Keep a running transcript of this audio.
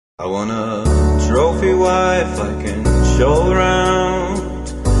I want a trophy wife I can show around,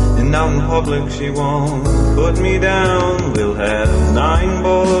 and out in public she won't put me down. We'll have 9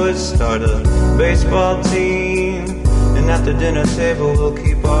 boys, start a baseball team, and at the dinner table we'll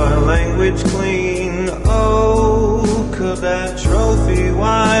keep our language clean. Oh, could that trophy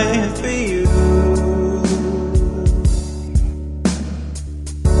wife be you?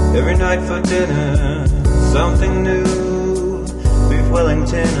 Every night for dinner, something new. Beef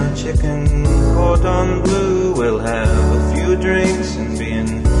Wellington or chicken cordon bleu. We'll have a few drinks and be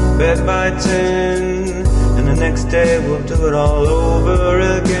in bed by 10, and the next day we'll do it all over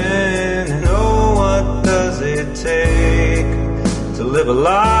again. And oh, what does it take to live a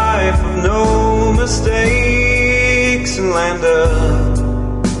life of no mistakes and land a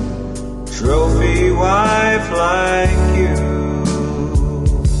trophy wife like you?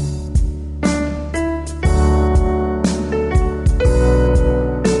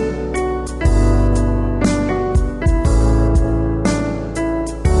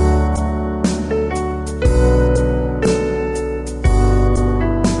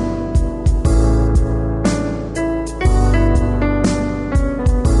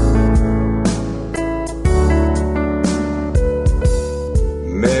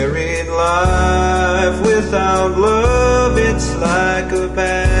 Without love, it's like a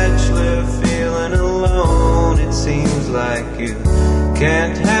bachelor feeling alone. It seems like you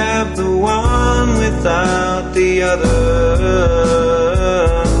can't have the one without the other.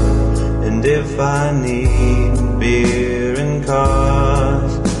 And if I need beer and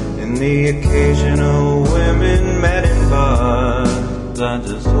cars and the occasional women met in bars, I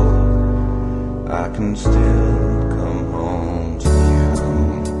just hope I can still come home to you.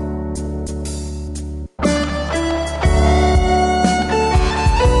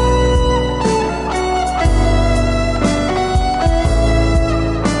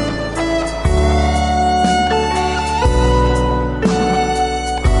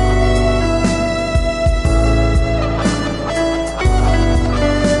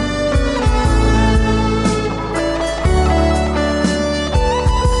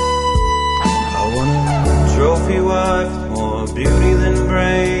 Trophy wife, more beauty than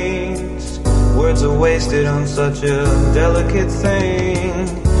brains. Words are wasted on such a delicate thing.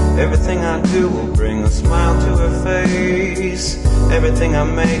 Everything I do will bring a smile to her face. Everything I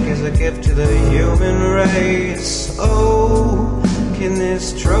make is a gift to the human race. Oh, can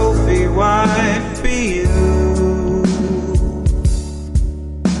this trophy wife be you?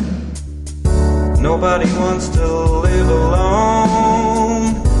 Nobody wants to live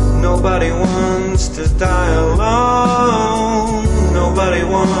alone. Nobody wants to die alone. Nobody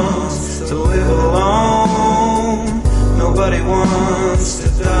wants to live alone. Nobody wants to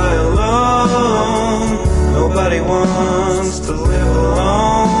die alone. Nobody wants to live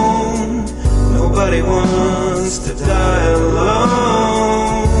alone. Nobody wants to die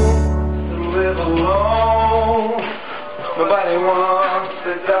alone. To live alone. Nobody wants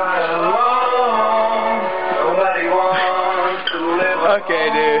to die alone. Nobody wants to live alone. Okay,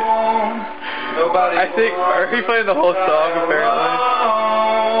 dude. I think, are we playing the whole song apparently?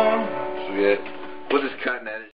 We'll just cut.